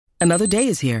Another day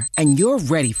is here, and you're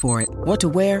ready for it. What to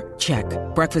wear? Check.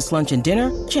 Breakfast, lunch, and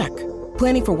dinner? Check.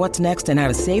 Planning for what's next and how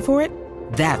to save for it?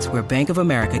 That's where Bank of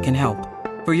America can help.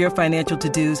 For your financial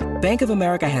to-dos, Bank of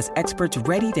America has experts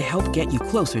ready to help get you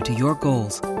closer to your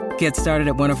goals. Get started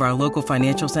at one of our local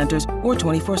financial centers or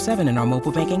 24/7 in our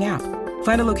mobile banking app.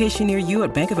 Find a location near you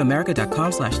at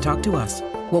bankofamerica.com/talktous.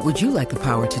 What would you like the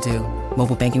power to do?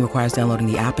 Mobile banking requires downloading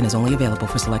the app and is only available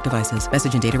for select devices.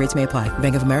 Message and data rates may apply.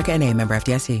 Bank of America N.A., member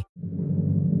FDIC.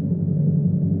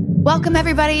 Welcome,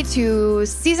 everybody, to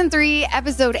Season 3,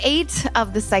 Episode 8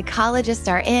 of The Psychologists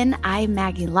Are In. I'm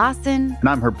Maggie Lawson. And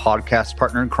I'm her podcast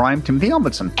partner in crime, Timothy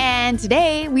Elmondson. And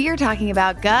today we are talking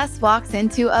about Gus walks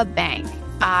into a bank.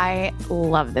 I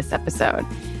love this episode.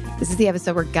 This is the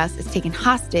episode where Gus is taken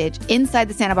hostage inside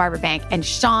the Santa Barbara bank, and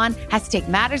Sean has to take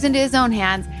matters into his own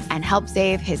hands and help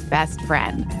save his best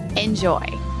friend. Enjoy.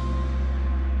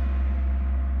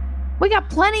 We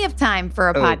got plenty of time for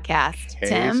a podcast,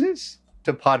 Tim.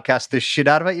 To podcast the shit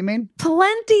out of it, you mean?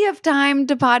 Plenty of time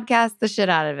to podcast the shit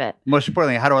out of it. Most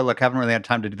importantly, how do I look? I haven't really had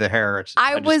time to do the hair.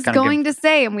 I was going to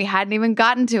say, and we hadn't even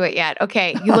gotten to it yet.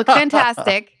 Okay, you look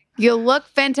fantastic. You look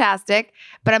fantastic,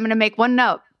 but I'm going to make one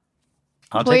note.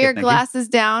 Pull your glasses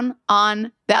down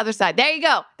on the other side. There you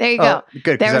go. There you go.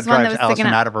 Good, because that drives Allison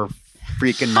out of her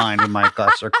freaking mind when my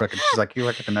glasses are crooked. She's like, you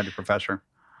look like a nutty professor.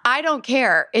 I don't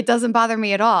care. It doesn't bother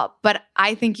me at all. But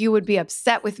I think you would be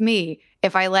upset with me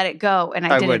if I let it go and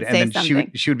I didn't say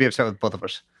something. She would be upset with both of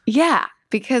us. Yeah,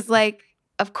 because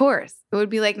of course, it would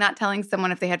be like not telling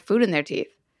someone if they had food in their teeth.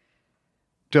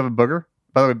 Do you have a booger?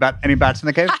 By the way, any bats in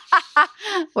the cave?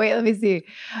 Wait, let me see.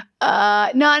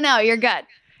 No, you're good.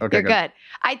 Okay, you're good.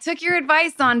 I took your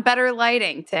advice on better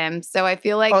lighting, Tim. So I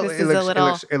feel like this is a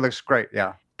little. It looks great.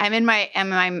 Yeah. I'm in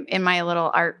my little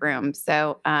art room.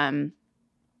 So I've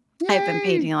been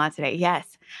painting a lot today.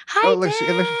 Yes. Hi,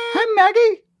 hi,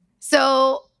 Maggie.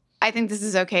 So I think this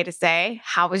is okay to say.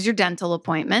 How was your dental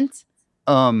appointment?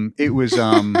 It was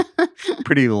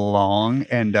pretty long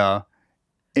and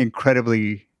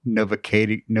incredibly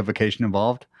novocation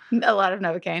involved. A lot of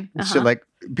Novocaine. Uh-huh. So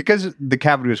because the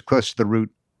cavity was close to the root,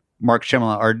 Mark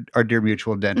Schemmela, our dear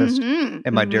mutual dentist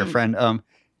and my dear friend,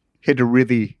 he had to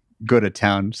really go to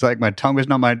town. So my tongue was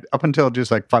numb. Up until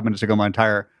just 5 minutes ago, my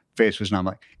entire face was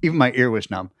numb. Even my ear was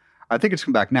numb. I think it's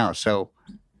come back now. So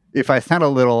if I sound a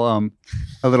little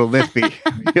lispy,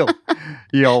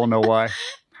 you'll all know why.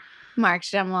 Mark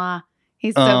Schemmela.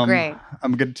 He's so great.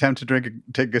 I'm going to attempt to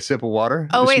take a sip of water.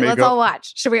 Oh, wait, let's all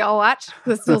watch. Should we all watch?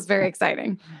 This feels very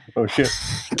exciting. Oh, shit.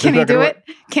 Can he do it?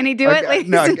 Can he do it,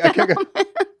 ladies and gentlemen?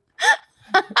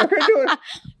 I can't do it.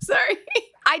 Sorry.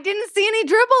 I didn't see any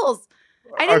dribbles.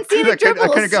 I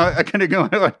can't go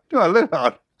my lip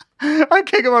out. I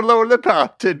can't get my lower lip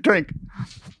out to drink.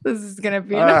 This is going to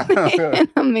be an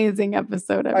amazing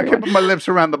episode, everyone. I can't put my lips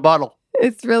around the bottle.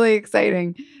 It's really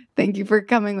exciting. Thank you for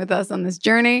coming with us on this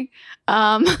journey.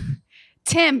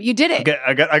 Tim, you did it.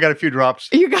 I got a few drops.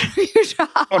 You got a few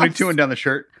drops. Only 2 and down the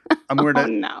shirt. I'm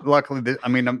wearing it. Luckily,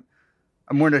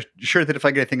 I'm wearing a shirt that if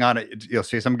I get anything on it, you'll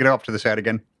see. So I'm getting off to the side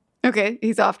again. Okay,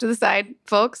 he's off to the side,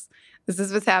 folks. This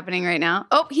is what's happening right now.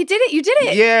 Oh, he did it. You did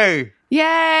it. Yay.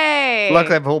 Yay.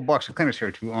 Luckily, I have a whole box of cleaners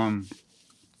here too.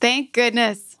 Thank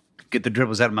goodness. Get the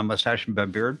dribbles out of my mustache and my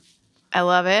beard. I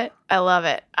love it.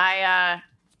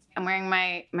 I'm wearing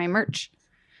my merch.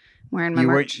 I'm wearing my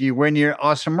merch. You wearing your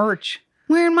awesome merch.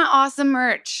 Wearing my awesome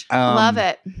merch. Love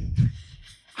it.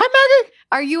 Hi, Maggie.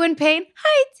 Are you in pain?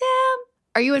 Hi, Tim.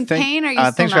 Are you in pain? Or are you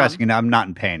still thanks numb? for asking. No, I'm not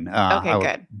in pain. Okay,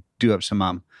 good. Do have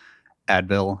some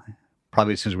Advil,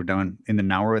 probably since we're done in an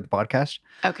hour with the podcast.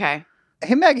 Okay.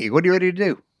 Hey, Maggie, what are you ready to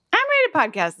do? I'm ready to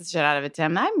podcast the shit out of it,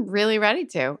 Tim. I'm really ready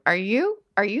to. Are you?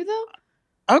 Are you, though?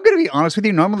 I'm going to be honest with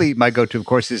you. Normally, my go-to, of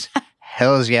course, is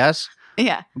hells yes.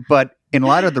 Yeah. But in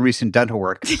light of the recent dental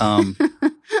work,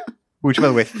 which, by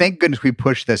the way, thank goodness we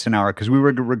pushed this an hour because we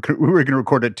were going to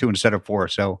record it 2 instead of 4.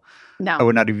 So no, I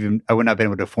would not have been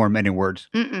able to form any words.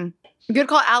 You could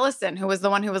call Allison, who was the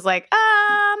one who was like,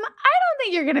 I don't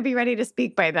think you're going to be ready to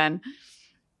speak by then.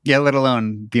 Yeah, let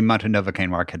alone the amount of Novocaine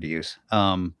Mark had to use.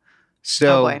 To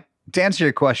answer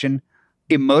your question,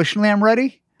 emotionally, I'm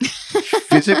ready.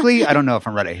 Physically, I don't know if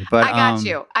I'm ready, but I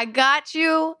got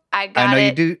you. I know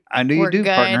you do. I know you do,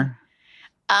 good. partner.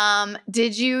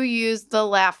 Did you use the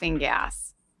laughing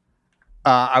gas?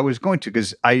 I was going to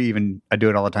because I do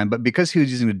it all the time, but because he was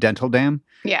using the dental dam,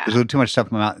 there's a little too much stuff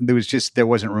in my mouth. There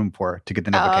wasn't room for it to get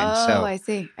the Novocaine. Oh, I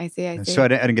see. So I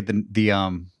didn't get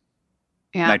the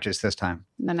nitrous this time.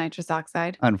 The nitrous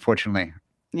oxide. Unfortunately.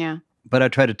 Yeah. But I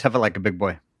tried to tough it like a big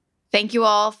boy. Thank you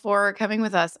all for coming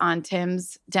with us on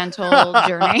Tim's dental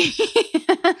journey.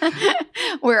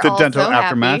 We're all dental so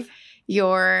aftermath. happy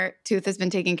your tooth has been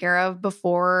taken care of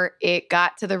before it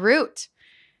got to the root.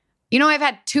 You know, I've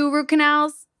had 2 root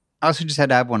canals. I also just had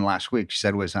to have one last week. She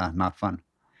said it was not fun.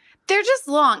 They're just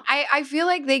long. I feel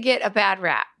like they get a bad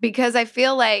rap because I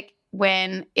feel like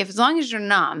as long as you're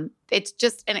numb, it's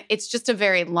just a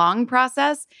very long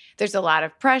process. There's a lot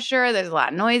of pressure. There's a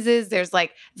lot of noises. There's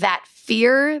like that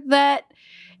fear that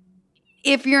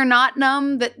if you're not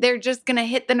numb, that they're just going to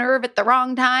hit the nerve at the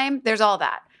wrong time. There's all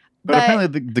that. But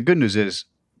apparently the good news is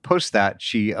post that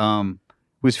she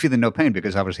was feeling no pain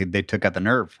because obviously they took out the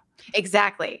nerve.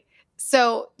 Exactly.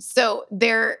 So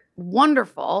they're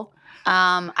wonderful.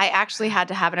 I actually had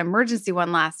to have an emergency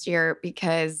one last year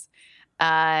because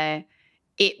I've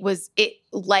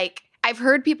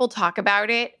heard people talk about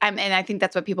it. And I think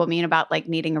that's what people mean about like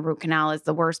needing a root canal is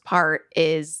the worst part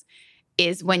is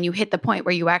when you hit the point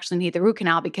where you actually need the root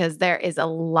canal because there is a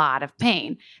lot of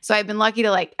pain. So I've been lucky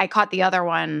to I caught the other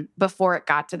one before it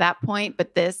got to that point.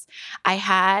 But this I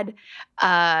had,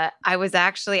 I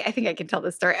think I can tell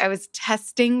this story. I was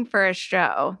testing for a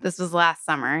show. This was last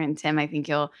summer. And Tim, I think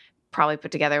you'll probably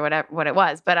put together what it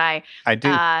was. But I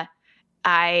do.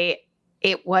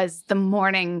 It was the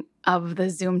morning of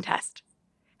the Zoom test.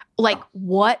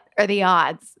 What are the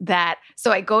odds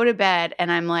so I go to bed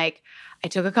and I'm like, I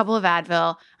took a couple of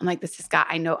Advil. I'm like,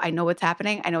 I know what's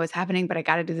happening. I know what's happening, but I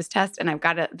got to do this test and I've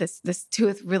got to, this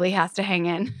tooth really has to hang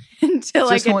in until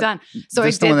I get done. So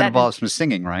this I did the one that that. involves some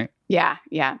singing, right? Yeah.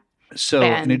 Yeah. So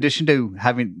in addition to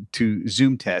having to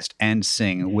Zoom test and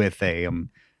sing with a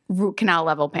root canal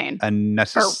level pain,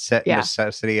 necessity.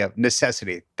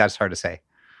 That's hard to say.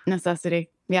 Necessity.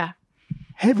 Yeah.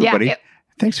 Hey, everybody. Yeah,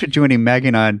 thanks for joining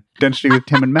Maggie on Dentistry with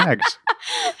Tim and Mags.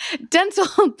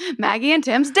 Maggie and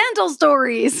Tim's dental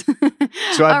stories.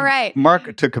 So all right.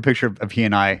 Mark took a picture of he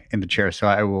and I in the chair, so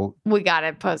I will. We got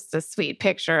to post a sweet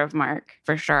picture of Mark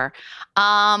for sure.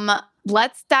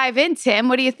 Let's dive in, Tim.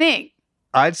 What do you think?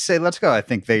 I'd say let's go. I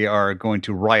think they are going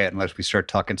to riot unless we start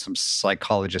talking some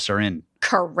psychologists are in.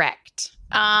 Correct.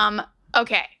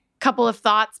 Okay. Couple of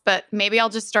thoughts, but maybe I'll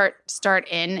just start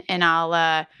in and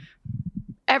I'll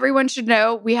everyone should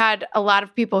know we had a lot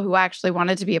of people who actually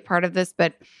wanted to be a part of this,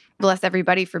 but bless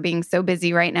everybody for being so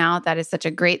busy right now. That is such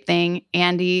a great thing.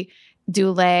 Andy,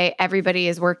 Dule, everybody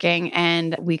is working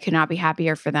and we could not be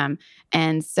happier for them.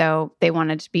 And so they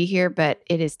wanted to be here, but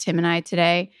it is Tim and I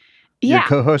today. Yeah. Your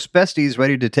co-host besties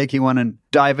ready to take you on and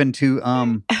dive into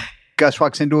Gus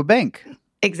Walks Into a Bank.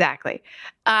 Exactly.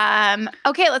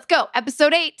 Okay, let's go.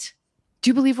 Episode 8. Do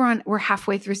you believe we're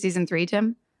halfway through season 3,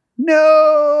 Tim? No.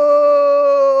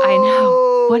 I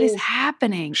know. What is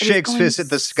happening? Shakes fist at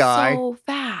the sky. So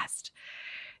fast.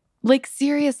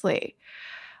 Seriously.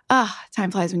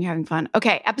 Time flies when you're having fun.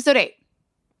 Okay, episode 8.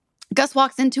 Gus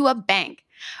walks into a bank.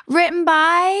 Written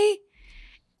by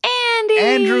Andy.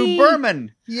 Andrew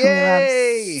Berman.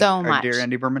 Yay. So much. Our dear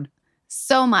Andy Berman.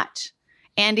 So much.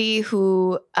 Andy,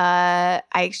 who I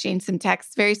exchanged some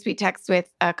texts, very sweet texts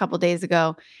with a couple days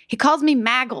ago. He calls me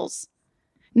Maggles.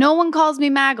 No one calls me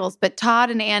Maggles but Todd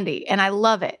and Andy, and I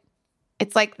love it.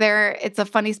 It's like it's a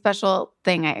funny special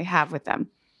thing I have with them.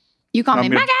 You call me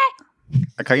Maggie.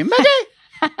 I call you Maggie.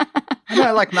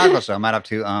 I like Maggles, so I might have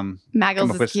to.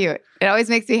 Maggles is cute. It always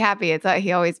makes me happy.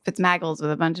 He always puts Maggles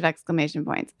with a bunch of exclamation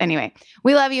points. Anyway,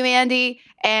 we love you, Andy,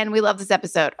 and we love this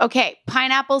episode. Okay,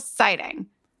 pineapple sighting.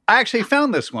 I actually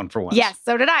found this one for once. Yes,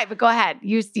 so did I, but go ahead.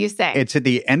 You say. It's at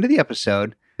the end of the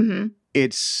episode. Mm-hmm.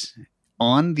 It's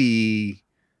on the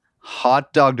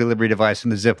hot dog delivery device in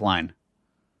the zip line.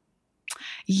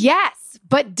 Yes,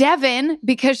 but Devin,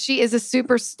 because she is a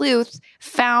super sleuth,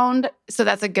 found, so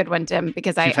that's a good one, Tim,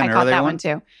 because I caught that one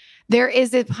too. There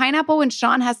is a pineapple when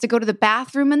Sean has to go to the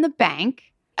bathroom in the bank.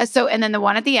 And then the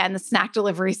one at the end, the snack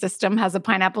delivery system has a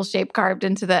pineapple shape carved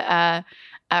into the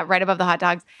right above the hot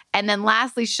dogs. And then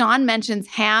lastly, Sean mentions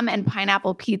ham and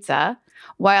pineapple pizza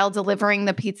while delivering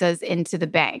the pizzas into the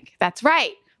bank. That's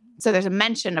right. So there's a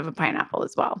mention of a pineapple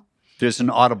as well. There's an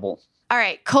audible. All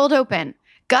right, cold open.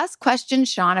 Gus questions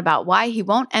Sean about why he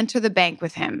won't enter the bank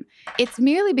with him. It's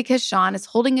merely because Sean is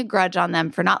holding a grudge on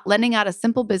them for not lending out a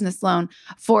simple business loan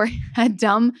for a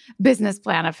dumb business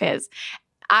plan of his.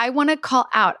 I want to call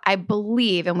out, I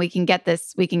believe, and we can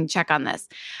check on this.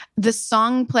 The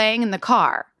song playing in the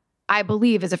car, I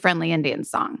believe, is a Friendly Indians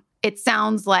song. It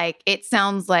sounds like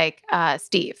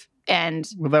Steve. And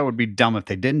well, that would be dumb if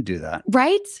they didn't do that.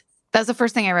 Right? That was the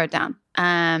first thing I wrote down.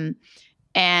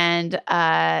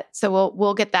 So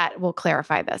we'll get that. We'll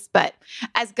clarify this. But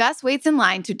as Gus waits in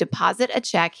line to deposit a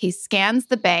check, he scans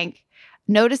the bank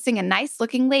noticing a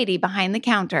nice-looking lady behind the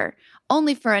counter,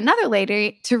 only for another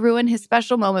lady to ruin his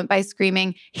special moment by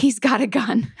screaming, "He's got a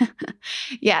gun."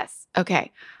 Yes,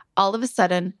 okay. All of a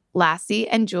sudden, Lassie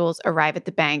and Jules arrive at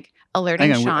the bank,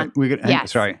 alerting Sean.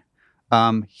 Sorry.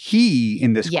 He,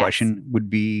 in this question, would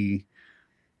be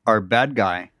our bad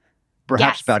guy,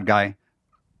 perhaps bad guy,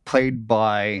 played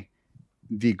by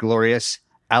the glorious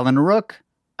Alan Rook,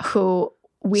 who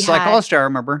we Psych had All-Star,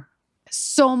 remember?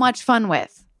 So much fun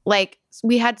with. Like,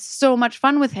 we had so much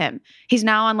fun with him. He's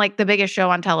now on like the biggest show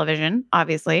on television,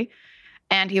 obviously.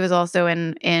 And he was also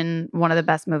in one of the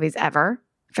best movies ever,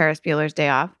 Ferris Bueller's Day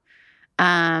Off.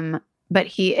 But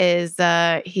he's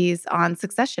on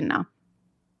Succession now.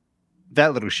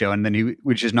 That little show. And then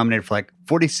which is nominated for like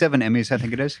 47 Emmys, I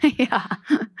think it is.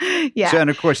 Yeah. So, and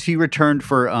of course, he returned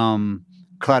for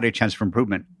Cloudy Chance for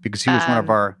Improvement because he was one of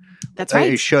our, that's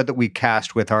right, a show that we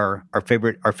cast with our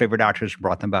favorite actors,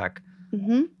 brought them back.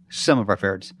 Mm-hmm. Some of our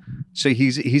favorites. So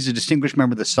he's a distinguished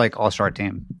member of the Psych All-Star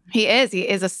team. He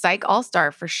is a Psych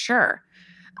All-Star for sure.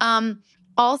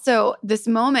 Also, this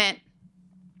moment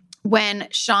when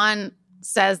Sean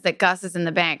says that Gus is in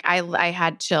the bank, I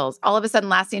had chills. All of a sudden,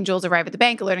 Lassie and Jules arrive at the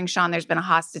bank, alerting Sean there's been a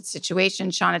hostage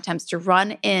situation. Sean attempts to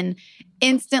run in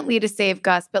instantly to save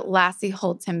Gus, but Lassie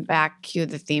holds him back. Cue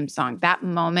the theme song. That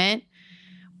moment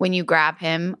when you grab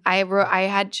him, I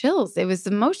had chills. It was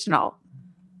emotional.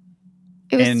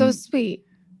 It was so sweet.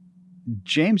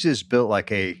 James is built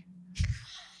like a,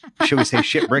 shall we say,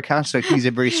 shit brick house. So he's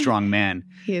a very strong man.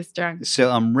 He is strong.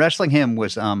 So wrestling him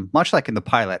was much like in the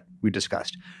pilot we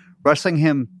discussed. Wrestling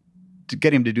him to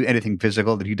get him to do anything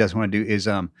physical that he doesn't want to do is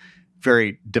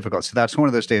very difficult. So that's one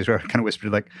of those days where I kind of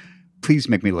whispered, like, "Please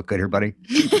make me look good here, buddy.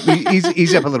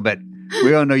 Ease up a little bit.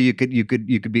 We all know you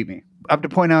could beat me." I have to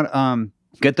point out,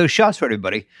 get those shots for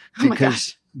everybody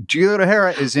because Juliet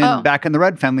O'Hara is back in the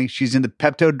Red family. She's in the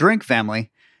Pepto drink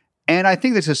family, and I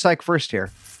think this is Psych first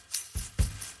here.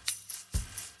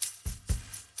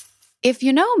 If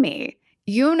you know me,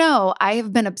 you know I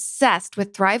have been obsessed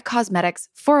with Thrive Causemetics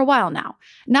for a while now.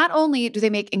 Not only do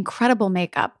they make incredible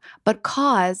makeup, but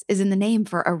cause is in the name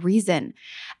for a reason.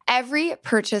 Every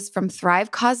purchase from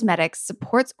Thrive Causemetics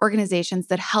supports organizations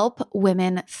that help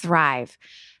women thrive.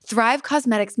 Thrive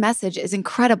Causemetics' message is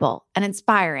incredible and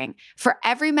inspiring. For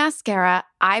every mascara,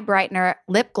 eye brightener,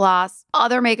 lip gloss,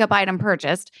 other makeup item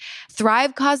purchased,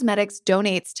 Thrive Causemetics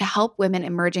donates to help women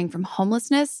emerging from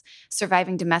homelessness,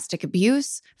 surviving domestic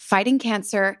abuse, fighting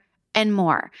cancer, and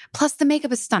more. Plus, the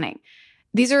makeup is stunning.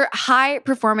 These are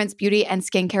high-performance beauty and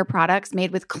skincare products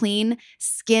made with clean,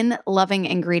 skin-loving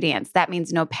ingredients. That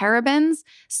means no parabens,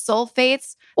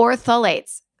 sulfates, or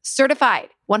phthalates. Certified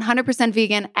 100%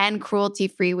 vegan and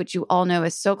cruelty-free, which you all know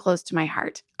is so close to my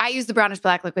heart. I use the Brownish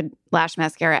Black Liquid Lash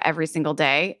Mascara every single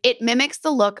day. It mimics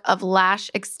the look of lash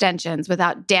extensions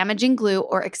without damaging glue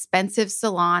or expensive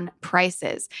salon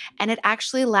prices. And it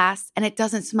actually lasts and it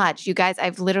doesn't smudge. You guys,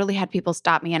 I've literally had people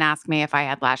stop me and ask me if I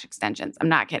had lash extensions. I'm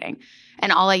not kidding.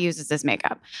 And all I use is this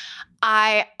makeup.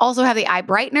 I also have the eye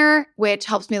brightener, which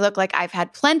helps me look like I've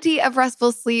had plenty of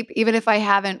restful sleep, even if I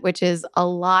haven't, which is a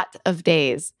lot of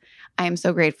days. I am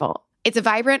so grateful. It's a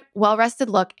vibrant, well-rested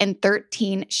look in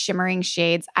 13 shimmering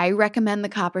shades. I recommend the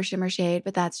copper shimmer shade,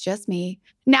 but that's just me.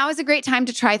 Now is a great time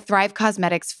to try Thrive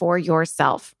Causemetics for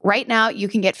yourself. Right now, you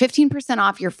can get 15%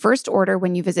 off your first order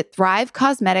when you visit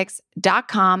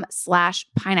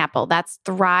thrivecausemetics.com/pineapple. That's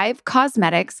Thrive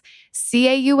Causemetics,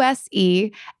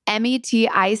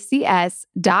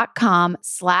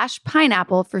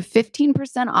 CAUSEMETICS.com/pineapple for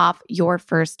 15% off your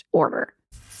first order.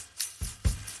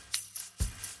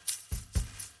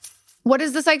 What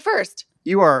is the Psych first?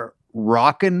 You are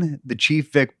rocking the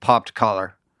Chief Vic popped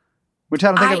collar, which I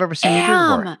don't think I've ever seen you do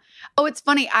before. Oh, it's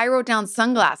funny. I wrote down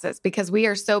sunglasses because we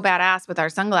are so badass with our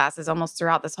sunglasses almost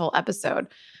throughout this whole episode.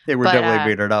 Yeah, we're double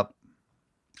aviatored up.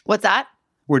 What's that?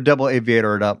 We're double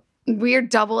aviatored up. We're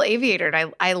double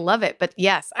aviatored. I love it. But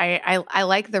yes, I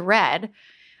like the red,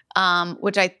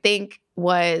 which I think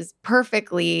was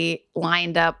perfectly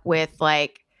lined up with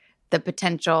like the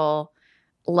potential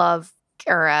love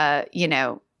or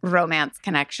romance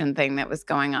connection thing that was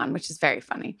going on, which is very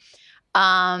funny.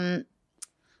 So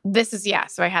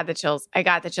I had the chills. I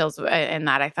got the chills in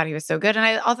that. I thought he was so good. And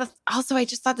I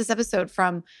just thought this episode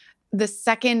from the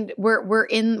second we're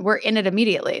in it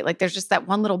immediately. Like there's just that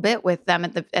one little bit with them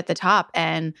at the top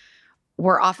and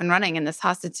we're off and running in this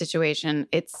hostage situation.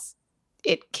 It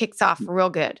kicks off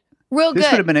real good.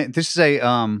 This is a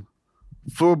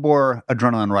full bore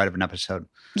adrenaline ride of an episode.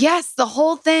 Yes, the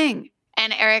whole thing.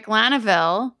 And Eric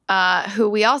Laneville, who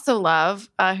we also love,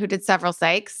 who did several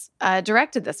psychs,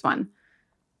 directed this one.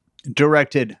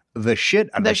 directed the shit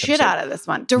out of this episode. Out of this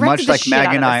one. Directed much like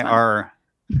Maggie and I are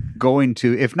going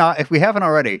to, if we haven't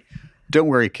already, don't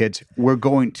worry, kids. We're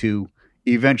going to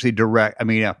eventually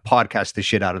podcast the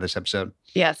shit out of this episode.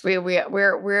 Yes, we are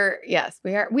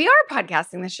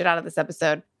podcasting the shit out of this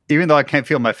episode. Even though I can't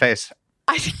feel my face.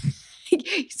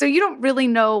 So you don't really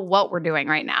know what we're doing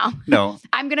right now. No.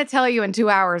 I'm going to tell you in 2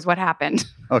 hours what happened.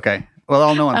 Okay. Well,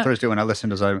 I'll know on Thursday when I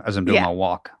listen as I'm doing my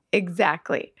walk.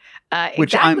 Exactly.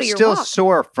 Which I'm still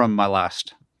sore from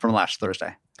last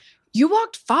Thursday. You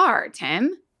walked far,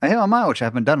 Tim. I hit a mile, which I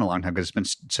haven't done in a long time because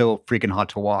it's been so freaking hot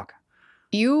to walk.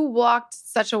 You walked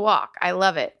such a walk. I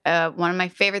love it. One of my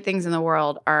favorite things in the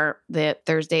world are the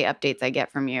Thursday updates I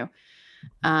get from you,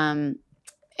 and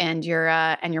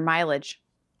your mileage.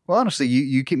 Well, honestly,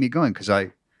 you keep me going because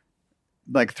I,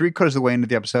 like 3/4 of the way into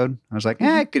the episode, I was like,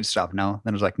 I could stop now.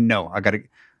 Then I was like, no, I got to.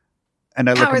 And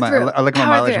I look at my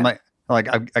mileage. I'm like,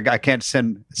 I can't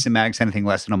send Mags anything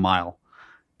less than a mile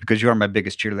because you are my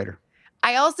biggest cheerleader.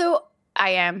 I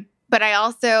am. But I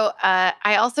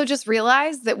also just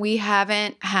realized that we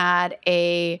haven't had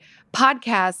a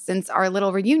podcast since our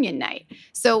little reunion night.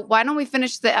 So why don't we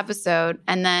finish the episode,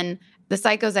 and then the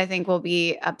psychos, I think, will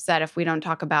be upset if we don't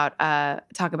talk about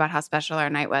how special our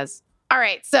night was. All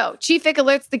right. So Chief Vic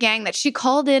alerts the gang that she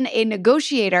called in a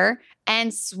negotiator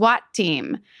and SWAT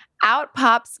team. Out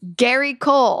pops Gary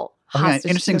Cole. Okay,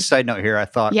 interesting side note here. I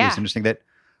thought it was interesting that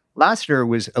Lassiter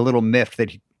was a little miffed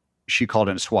that she called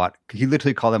in SWAT. He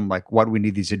literally called them like, why do we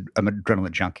need these adrenaline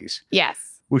junkies? Yes.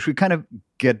 Which we kind of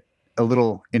get a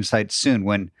little insight soon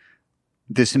when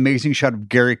this amazing shot of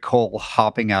Gary Cole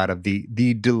hopping out of the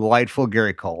delightful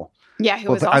Gary Cole. Yeah,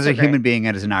 who was also as a great. Human being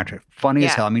and as an actor. Funny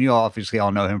as hell. I mean, you obviously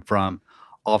all know him from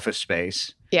Office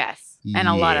Space. Yes. And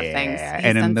a lot of things. He's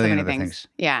and a done million so other many things.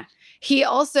 Yeah. He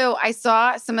also, I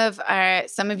saw some of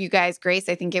you guys, Grace,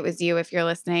 I think it was you if you're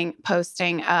listening,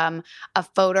 posting a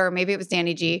photo, or maybe it was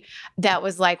Danny G, that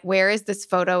was like, where is this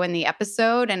photo in the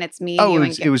episode? And it's me. Oh,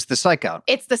 it was the Psych Out.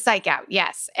 It's the Psych Out,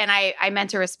 yes. And I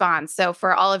meant to respond. So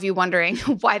for all of you wondering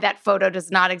why that photo does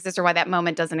not exist or why that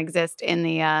moment doesn't exist in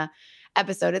the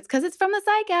episode, it's because it's from the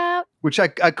Psych Out. Which I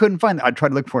couldn't find. I tried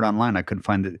to look for it online. I couldn't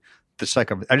find the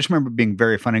Psych Out. I just remember being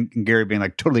very funny and Gary being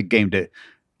like totally game to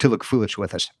look foolish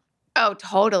with us. Oh,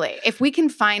 totally. If we can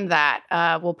find that,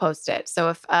 we'll post it. So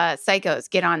if psychos,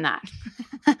 get on that.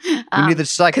 We need the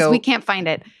psycho. Because we can't find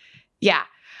it. Yeah.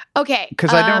 Okay.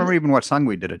 Because I don't remember even what song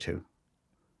we did it to.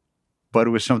 But it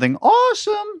was something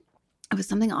awesome. It was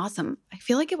something awesome. I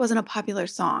feel like it wasn't a popular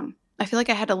song. I feel like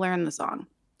I had to learn the song.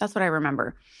 That's what I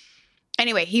remember.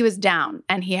 Anyway, he was down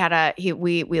and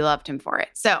we loved him for it.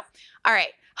 So, all right.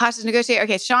 Hostage negotiator.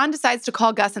 Okay, Sean decides to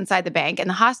call Gus inside the bank, and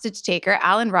the hostage taker,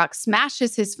 Alan Ruck,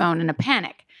 smashes his phone in a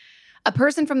panic. A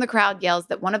person from the crowd yells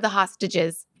that one of the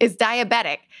hostages is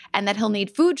diabetic and that he'll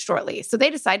need food shortly, so they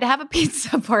decide to have a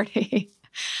pizza party.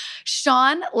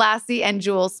 Sean, Lassie, and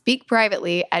Jules speak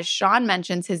privately as Sean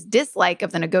mentions his dislike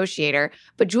of the negotiator,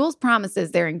 but Jules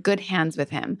promises they're in good hands with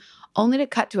him, only to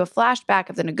cut to a flashback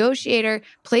of the negotiator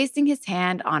placing his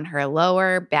hand on her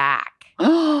lower back.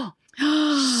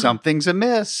 Something's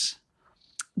amiss.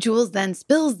 Jules then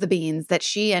spills the beans that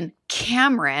she and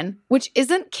Cameron, which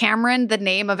isn't Cameron the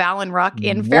name of Alan Ruck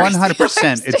in Ferris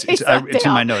 100%. It's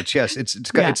in my notes. Yes,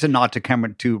 it's a nod to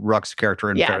Cameron, to Ruck's character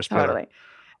in Ferris Bueller. Totally.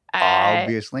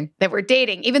 Obviously. They were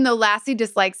dating. Even though Lassie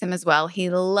dislikes him as well, he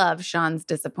loves Sean's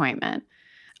disappointment.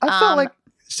 I felt like,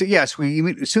 so yes,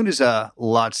 as soon as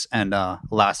Lutz and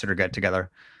Lassiter get together,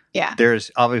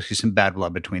 there's obviously some bad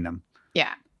blood between them.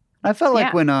 Yeah. I felt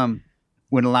like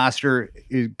when Lassiter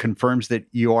confirms that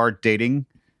you are dating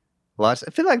Lutz,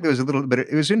 I feel like there was a little bit.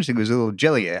 It was interesting. There was a little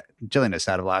jelliness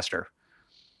out of Lassiter.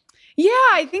 Yeah,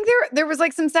 I think there was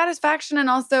like some satisfaction and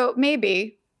also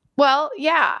maybe. Well,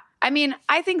 yeah. I mean,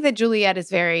 I think that Juliet is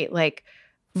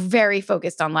very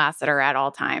focused on Lassiter at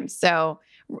all times. So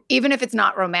even if it's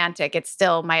not romantic, it's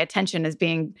still my attention is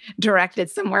being directed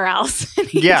somewhere else. And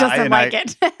he doesn't like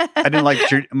it. I didn't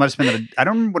like it. Must have been I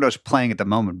don't remember what I was playing at the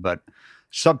moment, but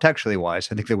subtextually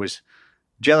wise, I think there was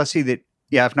jealousy that,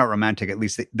 if not romantic, at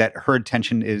least that her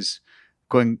attention is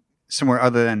going somewhere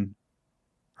other than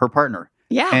her partner.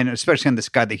 Yeah. And especially on this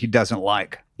guy that he doesn't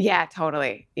like. Yeah,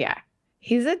 totally. Yeah.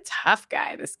 He's a tough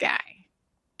guy, this guy.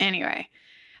 Anyway.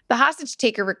 The hostage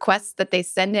taker requests that they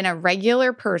send in a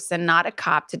regular person, not a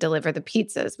cop, to deliver the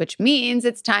pizzas, which means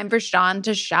it's time for Sean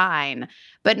to shine,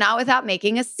 but not without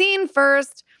making a scene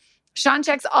first. Sean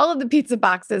checks all of the pizza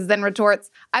boxes, then retorts,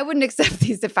 "I wouldn't accept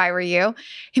these if I were you."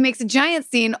 He makes a giant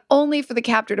scene only for the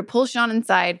captor to pull Sean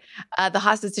inside the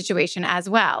hostage situation as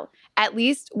well. At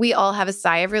least we all have a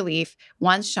sigh of relief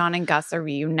once Sean and Gus are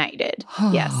reunited.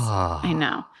 Yes, I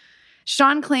know.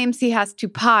 Sean claims he has to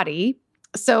potty.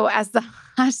 So as the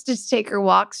hostage taker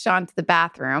walks Sean to the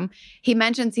bathroom, he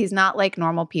mentions he's not like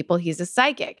normal people. He's a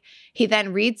psychic. He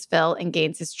then reads Phil and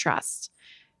gains his trust.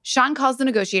 Sean calls the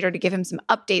negotiator to give him some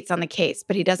updates on the case,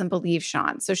 but he doesn't believe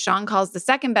Sean. So Sean calls the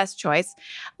second best choice,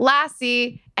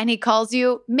 Lassie, and he calls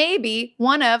you maybe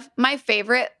one of my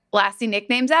favorite Lassie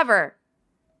nicknames ever.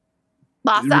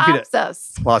 Lhasa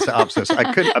Apsos. Lhasa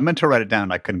Apsos. I meant to write it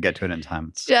down. I couldn't get to it in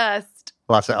time. Just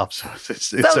Lhasa Apsos. It's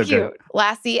so cute. good.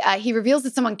 Lassie, he reveals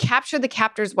that someone captured the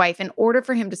captor's wife in order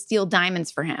for him to steal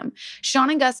diamonds for him. Sean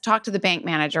and Gus talk to the bank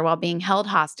manager while being held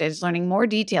hostage, learning more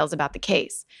details about the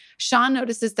case. Sean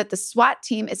notices that the SWAT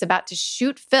team is about to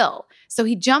shoot Phil, so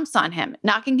he jumps on him,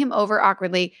 knocking him over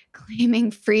awkwardly,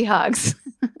 claiming free hugs.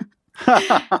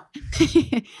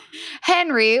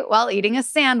 Henry, while eating a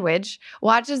sandwich,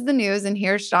 watches the news and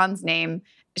hears Sean's name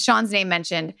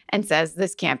mentioned and says,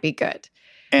 "This can't be good."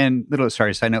 And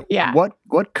side note. Yeah.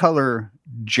 What color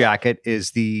jacket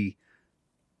is the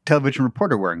television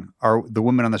reporter wearing? Or the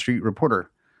woman on the street reporter?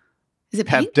 Is it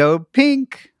pink? Pepto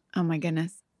pink. Oh my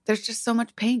goodness. There's just so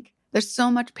much pink. There's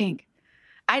so much pink.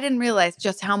 I didn't realize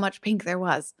just how much pink there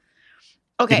was.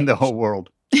 Okay. In the whole world.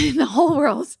 In the whole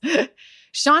world.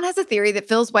 Sean has a theory that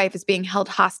Phil's wife is being held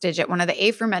hostage at one of the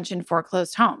aforementioned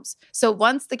foreclosed homes. So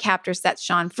once the captor sets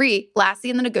Sean free, Lassie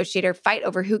and the negotiator fight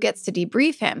over who gets to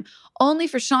debrief him, only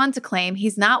for Sean to claim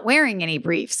he's not wearing any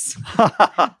briefs.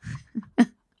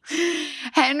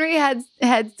 Henry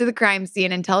heads to the crime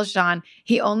scene and tells Sean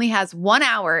he only has 1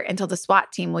 hour until the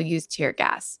SWAT team will use tear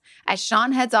gas. As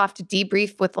Sean heads off to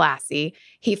debrief with Lassie,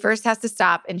 he first has to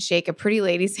stop and shake a pretty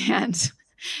lady's hand.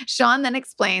 Sean then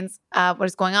explains what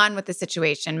is going on with the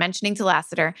situation, mentioning to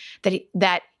Lassiter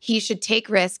that he should take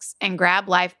risks and grab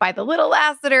life by the little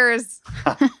Lassiters.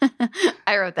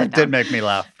 I wrote that down. It did make me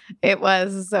laugh. It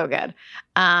was so good.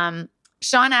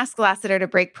 Sean asks Lassiter to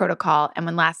break protocol, and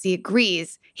when Lassie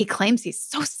agrees, he claims he's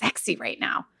so sexy right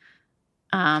now.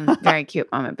 Very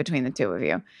cute moment between the two of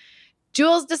you.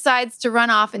 Jules decides to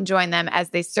run off and join them as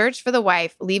they search for the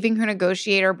wife, leaving her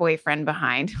negotiator boyfriend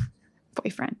behind.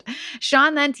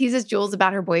 Sean then teases Jules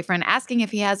about her boyfriend, asking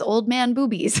if he has old man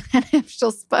boobies and if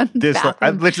she'll sponge bath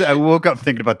him. I woke up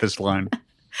thinking about this line.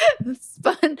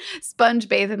 Sponge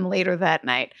bathe him later that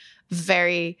night.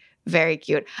 Very, very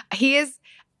cute. He is,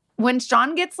 when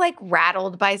Sean gets like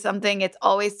rattled by something, it's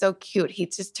always so cute. He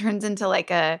just turns into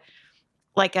like a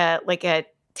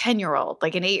 10-year-old,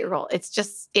 like an 8-year-old. It's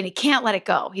just, and he can't let it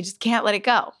go. He just can't let it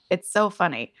go. It's so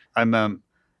funny. I'm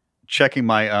checking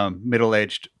my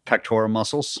middle-aged pectoral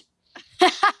muscles.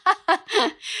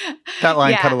 That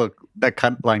line cut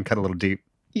a little deep.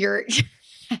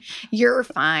 You're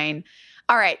fine.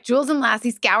 All right, Jules and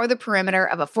Lassie scour the perimeter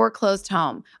of a foreclosed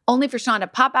home, only for Sean to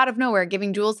pop out of nowhere,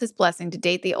 giving Jules his blessing to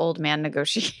date the old man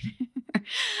negotiator.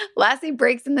 Lassie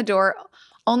breaks in the door,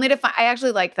 only to find. I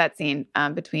actually liked that scene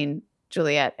between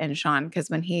Juliet and Sean, because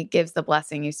when he gives the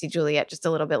blessing, you see Juliet just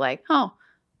a little bit like, oh,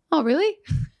 really?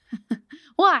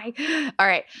 Why? All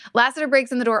right. Lassiter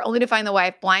breaks in the door only to find the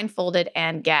wife blindfolded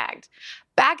and gagged.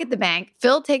 Back at the bank,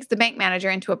 Phil takes the bank manager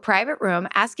into a private room,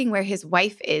 asking where his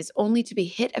wife is, only to be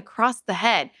hit across the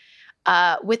head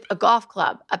with a golf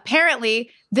club.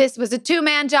 Apparently, this was a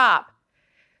 2-man job.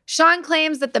 Sean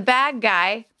claims that the bad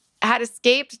guy had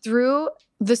escaped through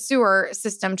the sewer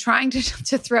system trying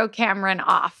to throw Cameron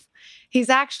off. He's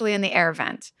actually in the air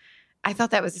vent. I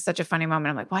thought that was such a funny moment.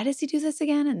 I'm like, why does he do this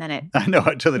again? And then I know,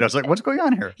 I totally know. I was like, what's going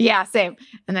on here? Yeah, same.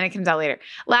 And then it comes out later.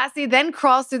 Lassie then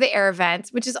crawls through the air vent,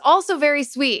 which is also very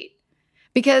sweet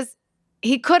because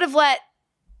he could have let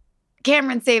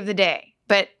Cameron save the day.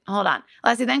 But hold on.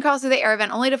 Lassie then crawls through the air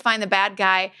vent only to find the bad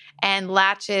guy and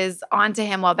latches onto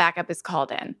him while backup is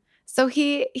called in. So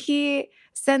he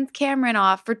sends Cameron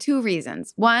off for 2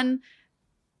 reasons. One,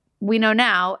 we know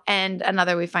now, and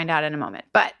another we find out in a moment.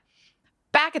 But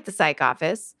back at the psych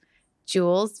office,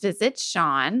 Jules visits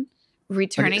Sean,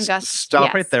 returning Gus.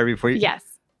 Stop right there before you. Yes.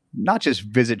 Not just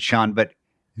visit Sean, but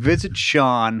visit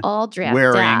Sean all dressed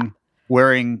up,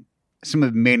 wearing some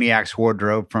of Maniac's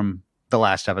wardrobe from the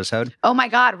last episode. Oh my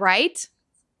God, right?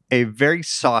 A very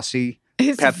saucy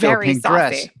Pepto pink saucy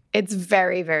dress. It's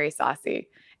very, very saucy.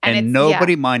 And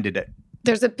nobody minded it.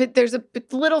 There's a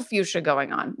little fuchsia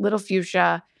going on. Little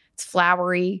fuchsia. It's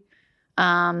flowery.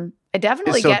 I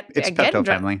definitely it's Pepto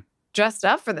family. Dressed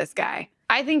up for this guy.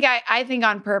 I think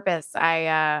on purpose.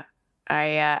 I'm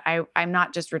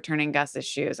not just returning Gus's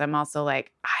shoes. I'm also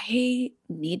like, I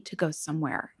need to go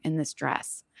somewhere in this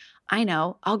dress. I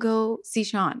know. I'll go see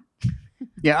Sean.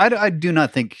 Yeah, I do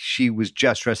not think she was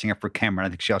just dressing up for Cameron. I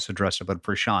think she also dressed up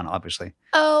for Sean, obviously.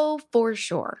 Oh, for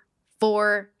sure.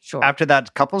 For sure. After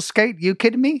that couple skate, you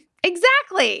kidding me?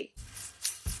 Exactly.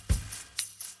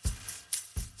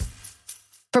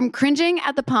 From cringing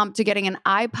at the pump to getting an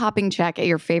eye-popping check at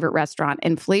your favorite restaurant,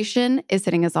 inflation is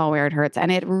hitting us all where it hurts, and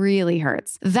it really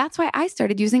hurts. That's why I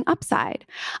started using Upside.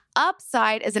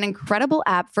 Upside is an incredible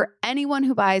app for anyone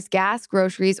who buys gas,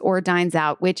 groceries, or dines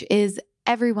out, which is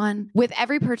everyone. With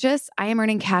every purchase, I am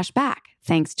earning cash back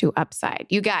thanks to Upside.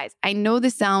 You guys, I know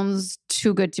this sounds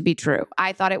too good to be true.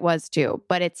 I thought it was too,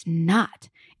 but it's not.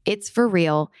 It's for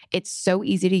real. It's so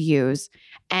easy to use.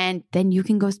 And then you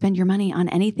can go spend your money on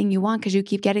anything you want because you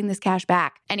keep getting this cash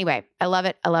back. Anyway, I love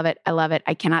it. I love it. I love it.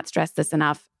 I cannot stress this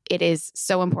enough. It is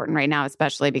so important right now,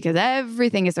 especially because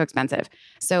everything is so expensive.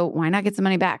 So why not get some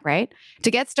money back, right? To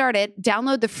get started,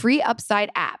 download the free Upside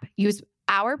app. Use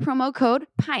our promo code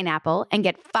PINEAPPLE and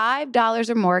get $5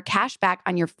 or more cash back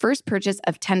on your first purchase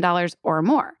of $10 or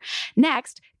more.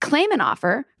 Next, claim an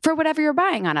offer for whatever you're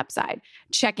buying on Upside.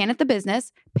 Check in at the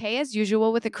business, pay as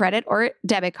usual with a credit or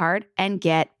debit card, and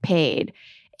get paid.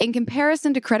 In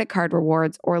comparison to credit card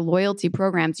rewards or loyalty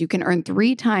programs, you can earn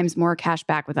 3 times more cash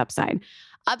back with Upside.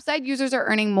 Upside users are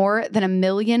earning more than $1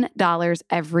 million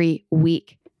every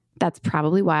week. That's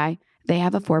probably why they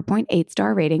have a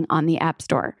 4.8-star rating on the App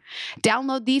Store.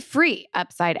 Download the free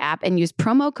Upside app and use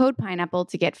promo code PINEAPPLE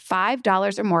to get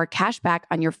 $5 or more cash back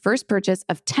on your first purchase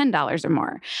of $10 or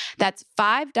more. That's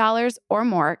 $5 or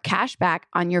more cash back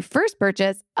on your first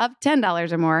purchase of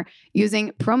 $10 or more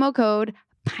using promo code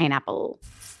PINEAPPLE.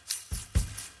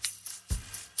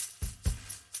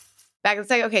 Back in the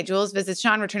second. Okay, Jules visits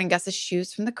Sean, returning Gus's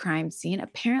shoes from the crime scene.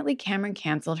 Apparently, Cameron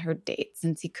canceled her date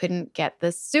since he couldn't get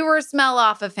the sewer smell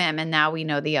off of him, and now we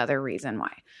know the other reason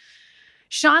why.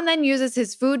 Sean then uses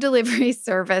his food delivery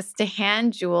service to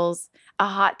hand Jules a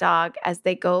hot dog as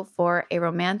they go for a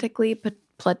romantically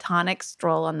platonic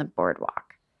stroll on the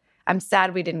boardwalk. I'm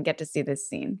sad we didn't get to see this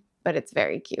scene, but it's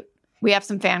very cute. We have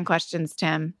some fan questions,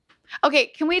 Tim.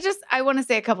 Okay, I want to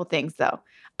say a couple things, though.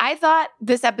 I thought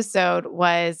this episode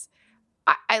was...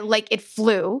 I like it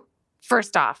flew.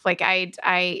 First off, like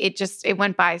it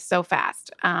went by so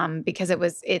fast because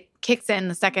it kicks in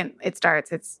the second it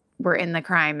starts. We're in the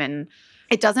crime and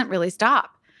it doesn't really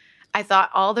stop. I thought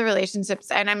all the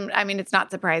relationships, and I mean it's not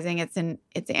surprising. It's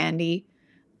Andy,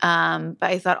 but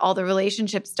I thought all the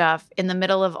relationship stuff in the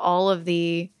middle of all of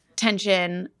the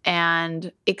tension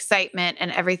and excitement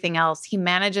and everything else, he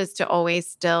manages to always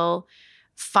still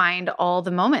find all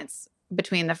the moments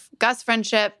between the Gus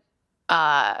friendship.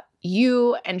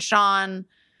 You and Sean,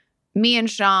 me and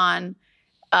Sean,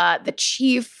 the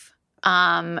chief,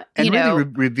 and really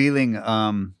revealing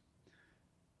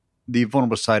the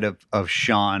vulnerable side of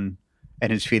Sean and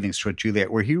his feelings toward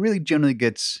Juliet, where he really generally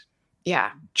gets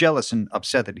jealous and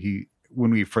upset that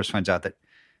when we first finds out that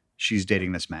she's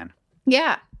dating this man.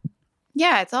 Yeah,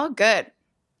 it's all good.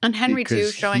 And Henry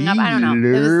too showing up. I don't know.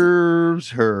 He loves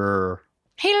her.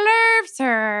 He loves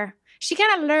her. She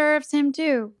kind of loves him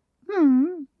too.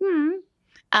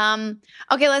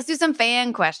 Okay, let's do some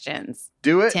fan questions.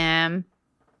 Do it, Tim.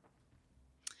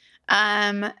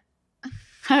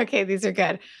 Okay, these are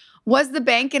good. Was the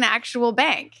bank an actual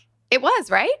bank? It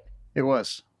was, right? It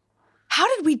was.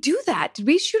 How did we do that? Did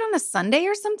we shoot on a Sunday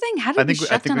or something? How did we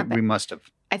shut down a bank? We must have.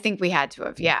 I think we had to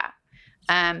have, yeah.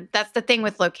 That's the thing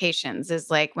with locations is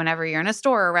like whenever you're in a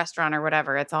store or a restaurant or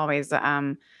whatever, it's always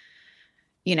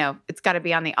it's got to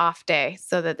be on the off day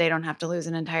so that they don't have to lose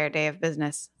an entire day of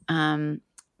business.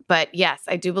 But yes,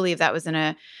 I do believe that was in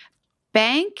a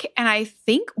bank. And I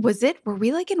think, were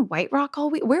we like in White Rock all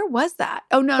week? Where was that?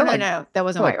 Oh, no. That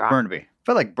wasn't White Rock. Burnaby.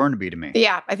 Felt like Burnaby to me.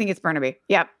 Yeah, I think it's Burnaby.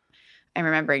 Yep. I'm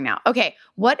remembering now. Okay.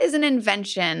 What is an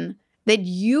invention that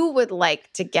you would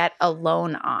like to get a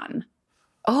loan on?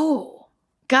 Oh,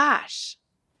 gosh.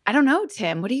 I don't know,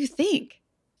 Tim. What do you think?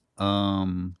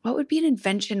 What would be an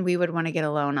invention we would want to get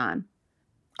a loan on?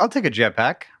 I'll take a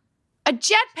jetpack. A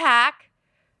jetpack?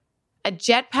 A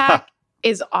jetpack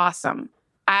is awesome.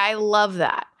 I love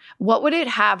that. What would it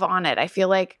have on it? I feel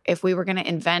like if we were going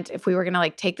to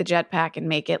like take the jetpack and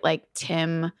make it like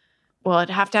Tim, well,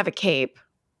 it'd have to have a cape.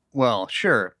 Well,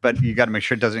 sure, but you got to make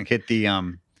sure it doesn't hit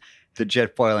the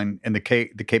jet foil and the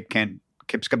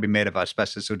cape's got to be made of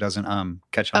asbestos so it doesn't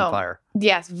catch on fire.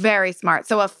 Yes, very smart.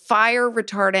 So a fire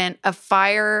retardant, a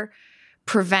fire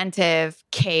preventive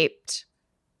caped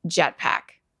jetpack.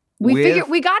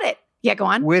 We got it. Yeah, go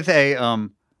on. With a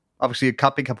obviously a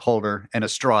coffee cup holder and a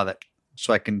straw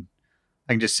so I can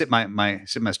just sip my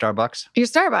Starbucks. Your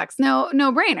Starbucks, no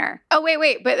brainer. Oh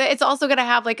wait, but it's also gonna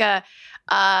have like a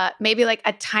maybe like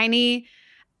a tiny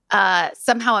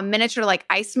somehow a miniature like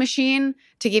ice machine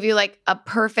to give you like a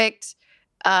perfect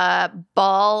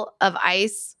ball of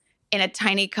ice in a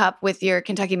tiny cup with your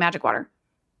Kentucky Magic Water.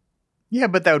 Yeah,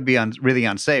 but that would be really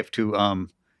unsafe to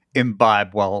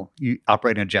imbibe while you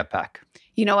operating a jetpack.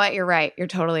 You know what? You're right. You're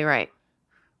totally right.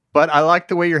 But I like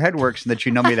the way your head works and that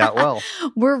you know me that well.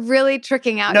 We're really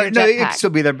tricking out your jetpack. No, it'd still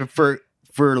be there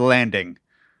for landing.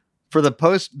 For the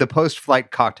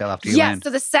post-flight cocktail after you land. So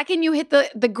the second you hit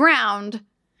the ground,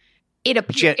 it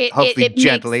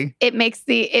gently. It makes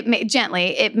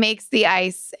the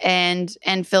ice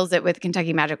and fills it with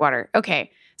Kentucky Magic Water.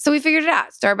 Okay. So we figured it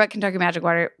out. Starbucks Kentucky Magic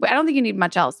Water. I don't think you need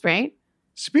much else, right?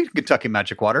 Speaking of Kentucky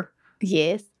Magic Water.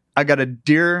 Yes. I got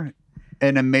an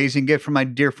amazing gift from my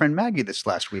dear friend Maggie this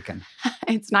last weekend.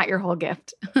 It's not your whole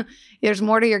gift. There's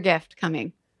more to your gift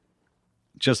coming.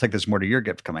 Just like there's more to your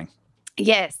gift coming.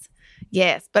 Yes.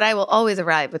 Yes. But I will always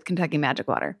arrive with Kentucky Magic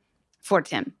Water for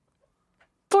Tim.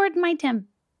 For my Tim.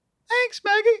 Thanks,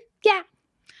 Maggie. Yeah.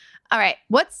 All right.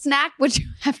 What snack would you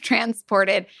have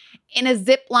transported in a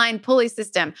zip line pulley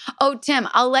system? Oh, Tim,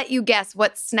 I'll let you guess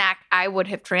what snack I would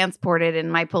have transported in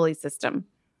my pulley system.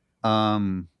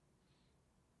 I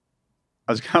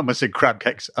was going to say crab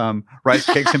cakes. Rice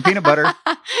cakes and peanut butter.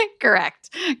 Correct.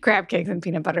 Crab cakes and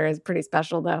peanut butter is pretty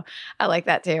special, though. I like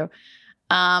that, too.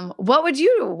 What would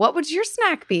your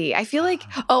snack be? I feel like,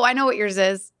 I know what yours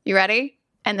is. You ready?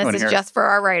 And this is just for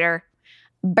our writer.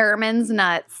 Berman's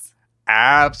nuts.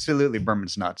 Absolutely.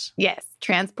 Berman's nuts. Yes.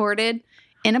 Transported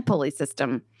in a pulley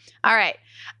system. All right.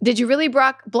 Did you really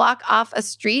block off a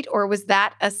street, or was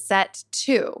that a set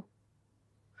too?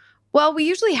 Well, we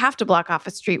usually have to block off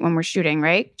a street when we're shooting,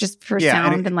 right? Just for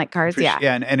sound and like cars. Yeah.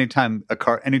 Yeah. And anytime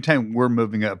we're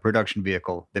moving a production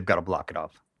vehicle, they've got to block it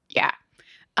off. Yeah.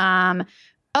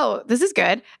 This is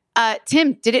good.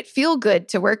 Tim, did it feel good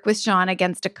to work with Sean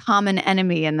against a common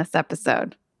enemy in this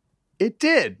episode? It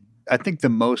did. I think the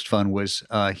most fun was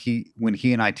when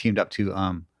he and I teamed up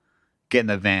to get in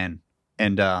the van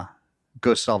and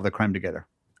go solve the crime together.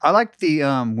 I liked the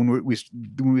when we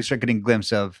start getting a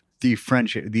glimpse of the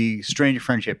friendship, the strange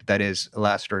friendship that is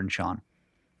Lassiter and Sean.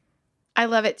 I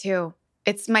love it too.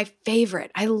 It's my favorite.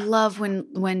 I love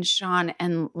when Sean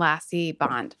and Lassie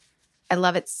bond. I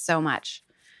love it so much.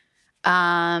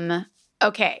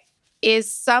 Okay. If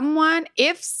someone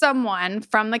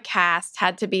from the cast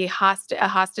had to be a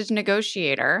hostage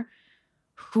negotiator,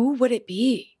 who would it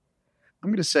be? I'm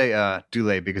going to say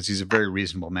Dulé, because he's a very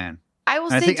reasonable man. I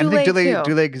will say Dulé too.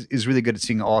 Dulé is really good at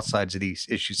seeing all sides of these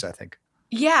issues, I think.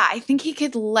 Yeah, I think he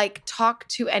could talk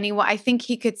to anyone. I think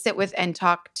he could sit with and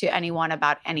talk to anyone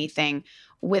about anything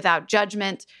without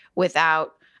judgment,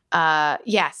 without,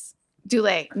 yes,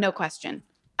 Dulé, no question.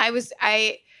 I was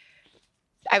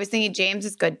thinking James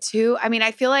is good too. I mean,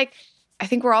 I think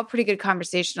we're all pretty good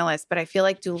conversationalists, but I feel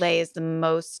like Dulé is the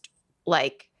most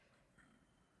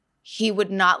he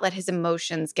would not let his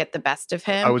emotions get the best of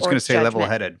him. I was going to say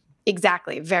level-headed.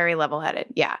 Exactly. Very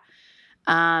level-headed. Yeah.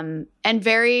 And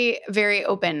very, very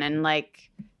open and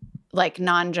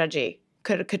non-judgy.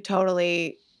 Could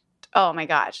totally, oh my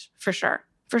gosh, for sure.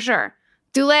 For sure.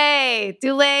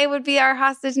 Dulé would be our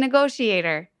hostage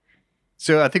negotiator.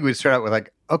 So I think we'd start out with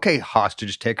okay,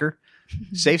 hostage taker,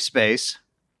 safe space.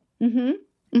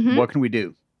 Mm-hmm. Mm-hmm. What can we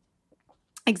do?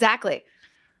 Exactly.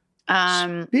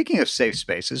 Speaking of safe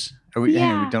spaces, are we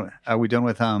done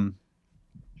with fan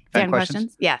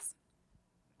questions? Yes.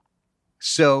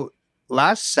 So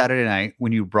last Saturday night,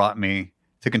 when you brought me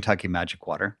to Kentucky Magic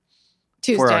Water,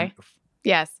 Tuesday.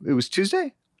 Yes. It was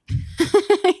Tuesday?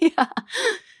 Yeah.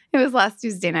 It was last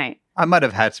Tuesday night. I might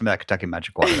have had some of that Kentucky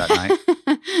Magic Water that night.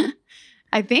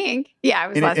 I think. Yeah, it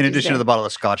was last in Tuesday. addition to the bottle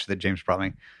of scotch that James brought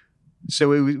me. So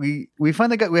we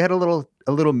finally had a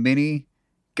little mini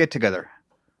get together.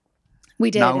 We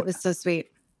did. It was so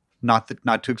sweet. Not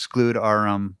to exclude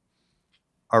our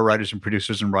writers and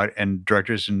producers and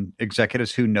directors and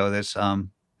executives who know this,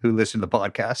 who listen to the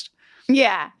podcast.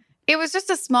 Yeah. It was just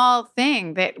a small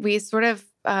thing that we sort of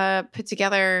put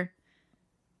together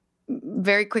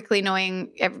very quickly,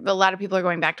 knowing a lot of people are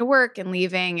going back to work and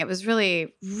leaving. It was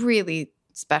really, really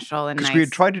special and nice. Because we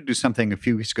had tried to do something a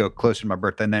few weeks ago closer to my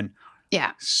birthday, and then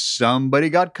somebody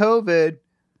got COVID.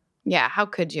 Yeah, how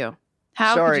could you?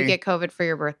 How could you get COVID for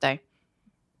your birthday?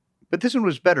 But this one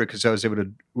was better because we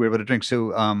were able to drink. So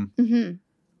we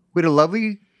had a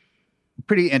lovely,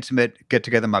 pretty intimate get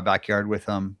together in my backyard with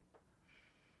some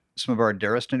of our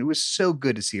dearest, and it was so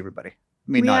good to see everybody.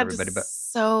 I mean, not everybody, but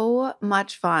so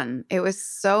much fun. It was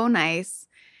so nice.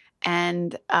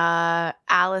 And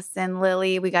Allison,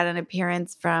 Lily, we got an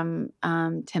appearance from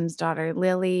Tim's daughter,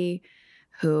 Lily,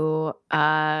 who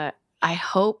I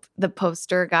hope the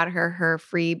poster got her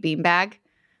free beanbag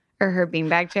or her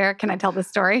beanbag chair. Can I tell the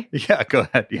story? Yeah, go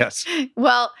ahead. Yes.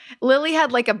 Well, Lily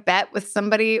had like a bet with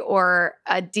somebody or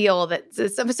a deal that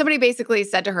somebody basically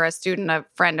said to her, a student, a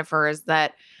friend of hers,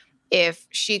 that if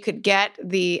she could get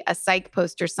a psych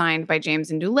poster signed by James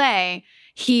and Dulé,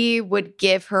 he would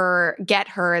get her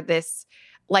this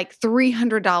like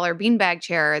 $300 beanbag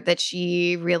chair that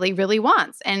she really, really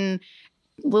wants. And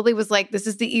Lily was like, this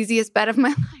is the easiest bet of my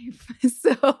life.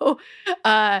 So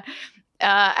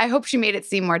I hope she made it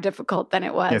seem more difficult than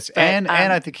it was. Yes, but, and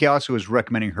I think he also was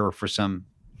recommending her for some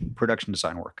production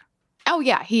design work. Oh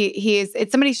yeah,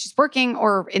 it's somebody she's working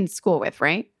or in school with,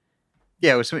 right?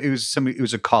 Yeah, it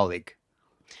was a colleague.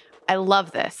 I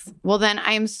love this. Well, then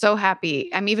I am so happy.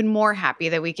 I'm even more happy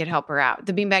that we could help her out.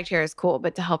 The beanbag chair is cool,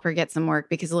 but to help her get some work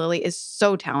because Lily is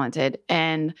so talented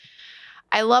and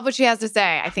I love what she has to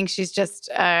say. I think she's just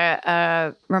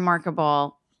a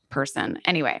remarkable person.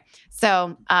 Anyway,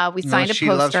 so we signed a poster. She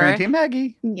loves her Auntie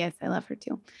Maggie. Yes, I love her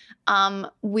too.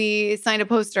 We signed a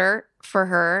poster for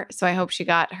her, so I hope she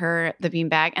got her the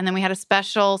beanbag. And then we had a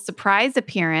special surprise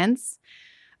appearance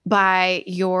by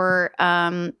your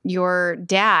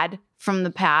dad from the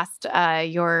past,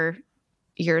 your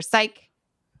psych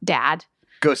dad.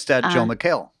 Ghost dad Joel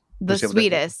McHale. The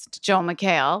sweetest Joel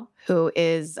McHale, who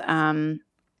is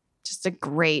just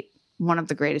one of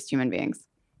the greatest human beings.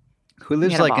 Who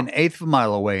lives like an eighth of a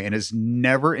mile away and is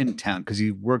never in town because he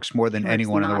works more than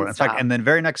anyone in the world. In fact, and then the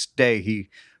very next day he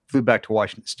flew back to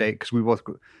Washington State because I've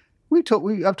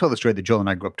told the story that Joel and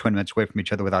I grew up 20 minutes away from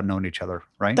each other without knowing each other,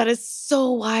 right? That is so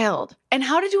wild. And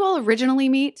how did you all originally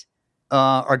meet?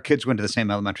 Our kids went to the same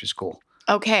elementary school.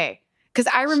 Okay.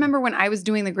 Because I remember when I was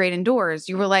doing The Great Indoors,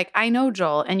 you were like, I know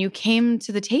Joel, and you came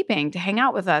to the taping to hang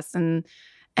out with us, and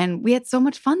we had so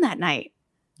much fun that night.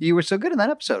 You were so good in that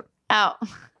episode. Oh,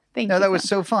 thank you. No, that was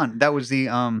so fun. That was it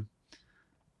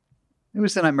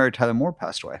was the night Mary Tyler Moore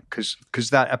passed away because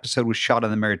that episode was shot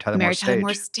on the Mary Tyler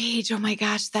Moore stage. Oh my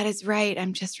gosh, that is right.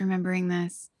 I'm just remembering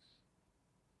this.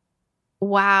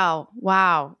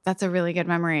 Wow. That's a really good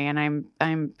memory. And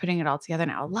I'm putting it all together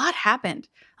now. A lot happened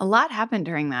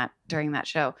during that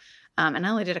show. And I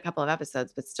only did a couple of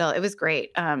episodes, but still it was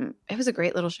great. It was a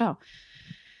great little show.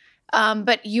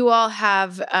 But you all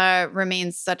have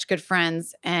remained such good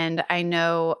friends. And I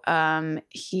know I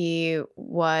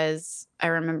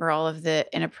remember all of the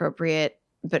inappropriate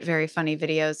but very funny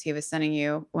videos he was sending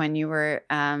you when you were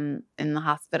in the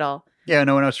hospital. Yeah,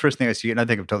 no, when I was first thing I see it, and I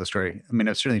think I've told the story. I mean,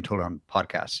 I've certainly told it on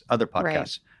podcasts, other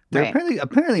podcasts. Right.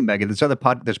 Apparently, Megan, there's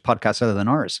podcasts other than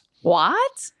ours.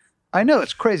 What? I know,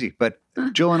 it's crazy, but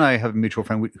Joel and I have a mutual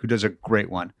friend who does a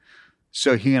great one.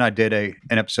 So he and I did an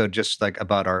episode just like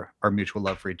about our mutual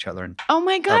love for each other. And oh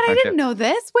my God, I didn't know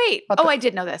this. Wait. I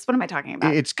did know this. What am I talking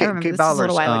about? It's Kate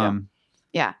Bowler's.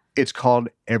 Yeah. It's called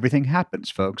Everything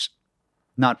Happens, folks.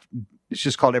 It's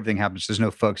just called Everything Happens. There's no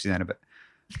folks at the end of it.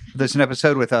 There's an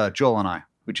episode with Joel and I,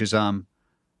 which is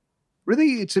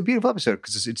really, it's a beautiful episode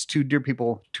because it's two dear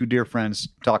people, two dear friends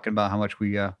talking about how much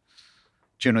we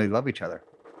generally love each other.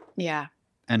 Yeah.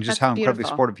 And just how incredibly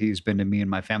supportive he's been to me and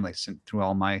my family through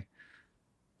all my...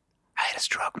 I had a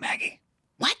stroke, Maggie.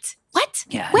 What?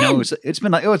 Yeah. When? No,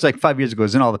 it was like 5 years ago. It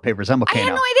was in all the papers. I'm okay now. I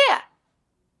had no idea.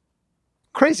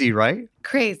 Crazy, right?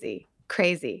 Crazy.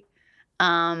 Crazy.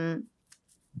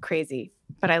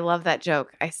 But I love that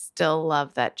joke. I still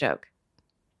love that joke.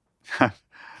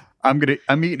 I'm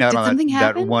eating out on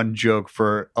that one joke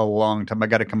for a long time. I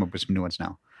got to come up with some new ones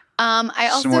now.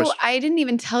 I didn't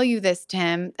even tell you this,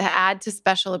 Tim, to add to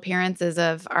special appearances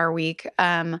of our week.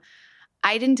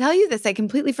 I didn't tell you this. I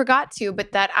completely forgot to,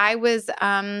 but that I was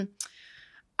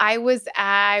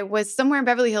somewhere in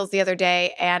Beverly Hills the other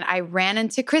day and I ran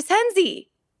into Chris Hensey.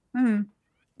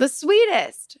 The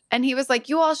sweetest. And he was like,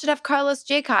 you all should have Carlos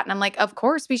Jaycott. And I'm like, of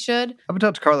course we should. I haven't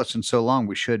talked to Carlos in so long.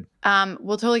 We should.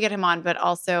 We'll totally get him on. But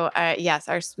also, yes,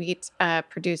 our sweet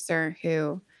producer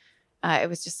who, it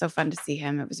was just so fun to see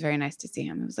him. It was very nice to see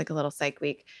him. It was like a little psych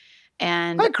week.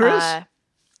 And hi, Chris.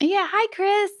 Hi,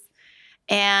 Chris.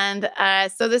 And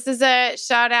so this is a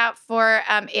shout out for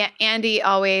Andy,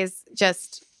 always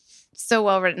just so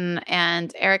well written.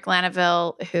 And Eric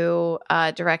Lanaville, who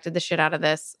directed the shit out of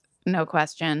this. No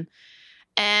question.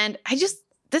 And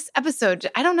this episode,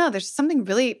 I don't know, there's something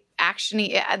really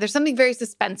action-y. There's something very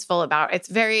suspenseful about it. It's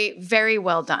very, very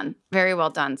well done. Very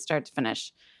well done, start to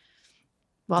finish.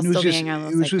 While still being a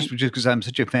little It was just because I'm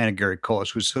such a fan of Gary Cole.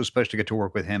 It was so special to get to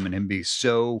work with him and him be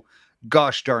so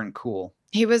gosh darn cool.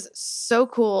 He was so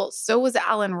cool. So was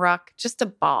Alan Ruck. Just a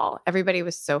ball. Everybody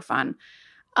was so fun.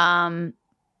 Anyway,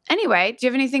 do you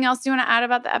have anything else you want to add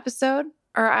about the episode?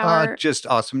 Or our just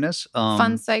awesomeness.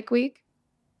 fun psych week?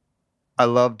 I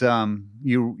loved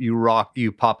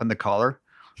you popping the collar.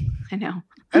 I know.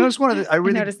 And it was one of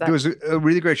the, noticed that. There was a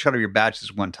really great shot of your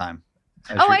badges one time.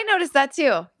 I noticed that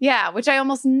too. Yeah, which I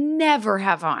almost never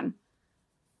have on.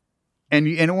 And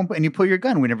you pull your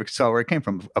gun. We never saw where it came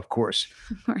from, of course.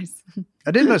 Of course.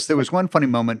 I did notice there was one funny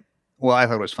moment. Well, I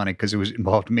thought it was funny because it was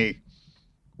involved me.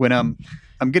 When I'm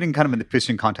getting kind of in the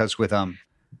pissing contest with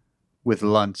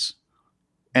Luntz.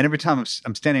 And every time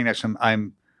I'm standing next to him,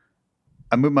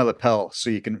 I move my lapel so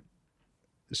you can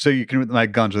my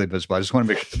gun's really visible. I just want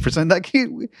to make sure for something like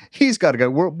he's got to go.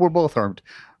 We're both armed,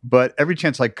 but every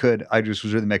chance I could, I just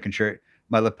was really making sure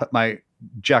my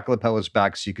jacket lapel was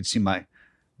back so you could see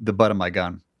the butt of my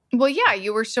gun. Well, yeah,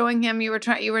 you were showing him. You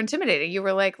were intimidating. You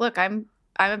were like, "Look, I'm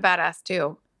a badass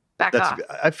too. Back off."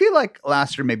 I feel like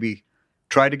Lassiter maybe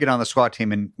tried to get on the SWAT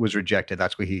team and was rejected.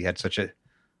 That's why he had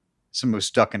someone was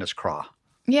stuck in his craw.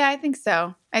 Yeah, I think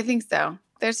so.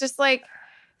 There's just like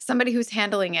somebody who's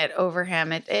handling it over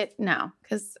him. No,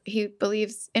 because he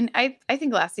believes in. I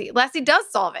think Lassie does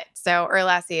solve it. Or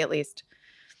Lassie at least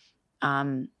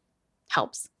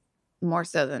helps more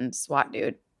so than SWAT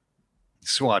dude.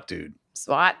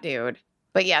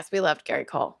 But yes, we loved Gary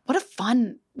Cole. What a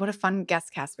fun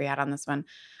guest cast we had on this one.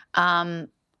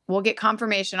 We'll get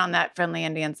confirmation on that Friendly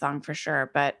Indian song for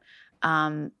sure. But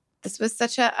this was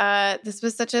such a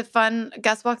fun.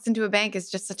 Gus Walks Into a Bank is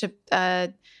just such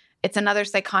a. It's another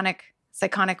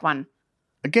psychonic one.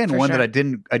 Again, one that I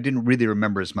didn't really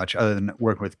remember as much other than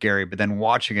working with Gary, but then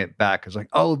watching it back, I was like,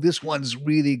 oh, this one's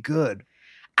really good.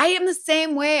 I am the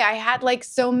same way. I had like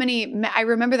so many. I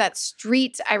remember that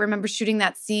street. I remember shooting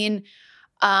that scene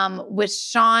with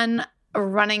Sean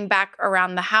running back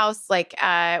around the house. Like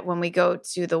when we go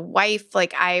to the wife,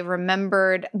 like I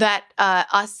remembered that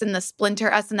us in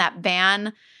that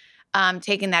van.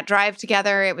 Taking that drive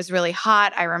together. It was really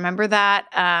hot. I remember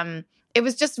that. It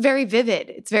was just very vivid.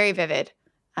 It's very vivid.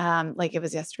 Like it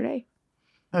was yesterday.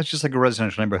 It's just like a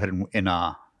residential neighborhood in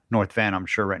North Van, I'm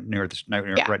sure, right near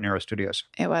our studios.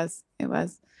 It was,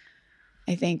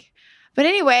 I think. But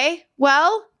anyway,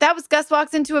 well, that was Gus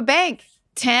Walks Into a Bank,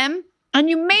 Tim, and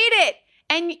you made it.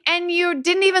 And you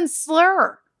didn't even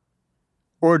slur.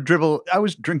 Or dribble. I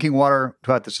was drinking water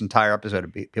throughout this entire episode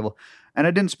of people. And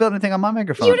I didn't spill anything on my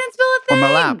microphone. You didn't spill a thing. On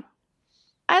my lap.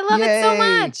 I love it so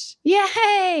much.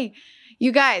 Yay.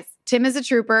 You guys, Tim is a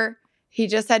trooper. He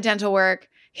just had dental work.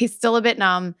 He's still a bit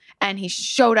numb. And he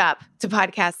showed up to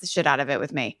podcast the shit out of it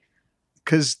with me.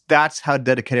 Because that's how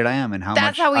dedicated I am and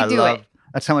that's how we do it.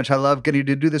 That's how much I love getting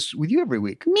to do this with you every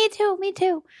week. Me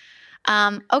too.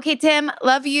 Okay, Tim,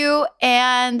 love you.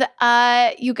 And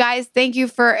you guys, thank you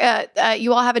for,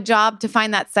 you all have a job to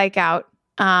find that psych out.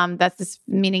 That's this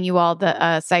meaning you all, the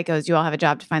psychos, you all have a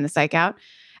job to find the psych out.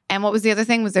 And what was the other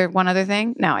thing? Was there one other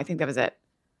thing? No, I think that was it.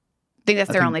 I think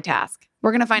that's their only task.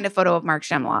 We're going to find a photo of Mark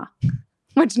Shemla,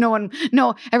 which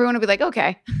everyone will be like,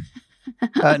 okay.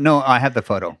 No, I have the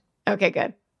photo. Okay,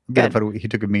 good. The photo he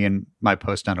took of me in my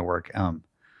post down to work.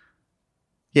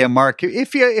 Yeah, Mark,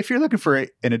 if you're looking for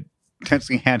an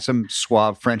intensely handsome,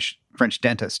 suave French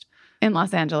dentist in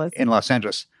Los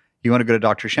Angeles, you want to go to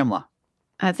Dr. Shemla.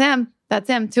 That's him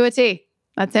to a T.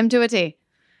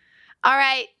 All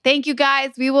right. Thank you guys.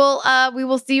 We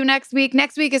will see you next week.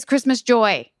 Next week is Christmas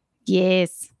Joy.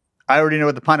 Yes. I already know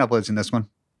what the pineapple is in this one.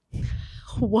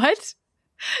 What?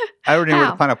 I already know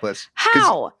what the pineapple is.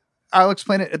 How? I'll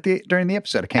explain it during the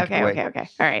episode. I can't give away. Okay.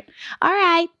 All right.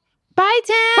 Bye,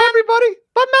 Tim. Bye, everybody.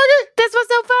 Bye, Maggie. This was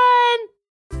so fun.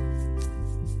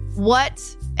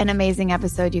 What an amazing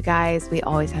episode, you guys. We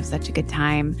always have such a good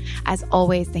time. As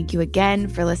always, thank you again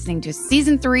for listening to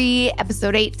Season 3,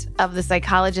 Episode 8 of The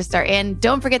Psychologists Are In.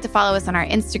 Don't forget to follow us on our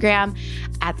Instagram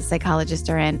at The Psychologists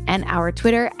Are In and our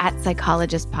Twitter at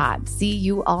PsychologistPod. See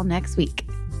you all next week.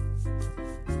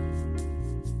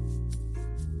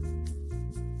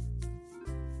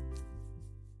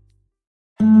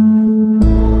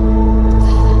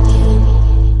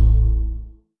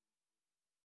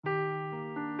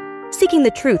 Seeking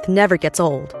the truth never gets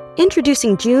old.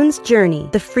 Introducing June's Journey,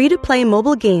 the free-to-play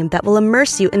mobile game that will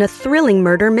immerse you in a thrilling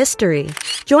murder mystery.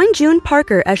 Join June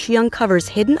Parker as she uncovers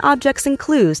hidden objects and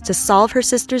clues to solve her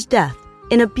sister's death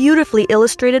in a beautifully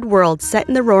illustrated world set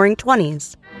in the Roaring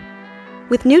 '20s.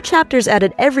 With new chapters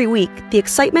added every week, the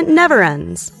excitement never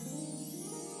ends.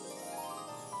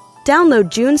 Download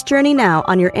June's Journey now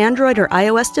on your Android or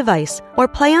iOS device or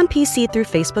play on PC through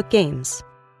Facebook Games.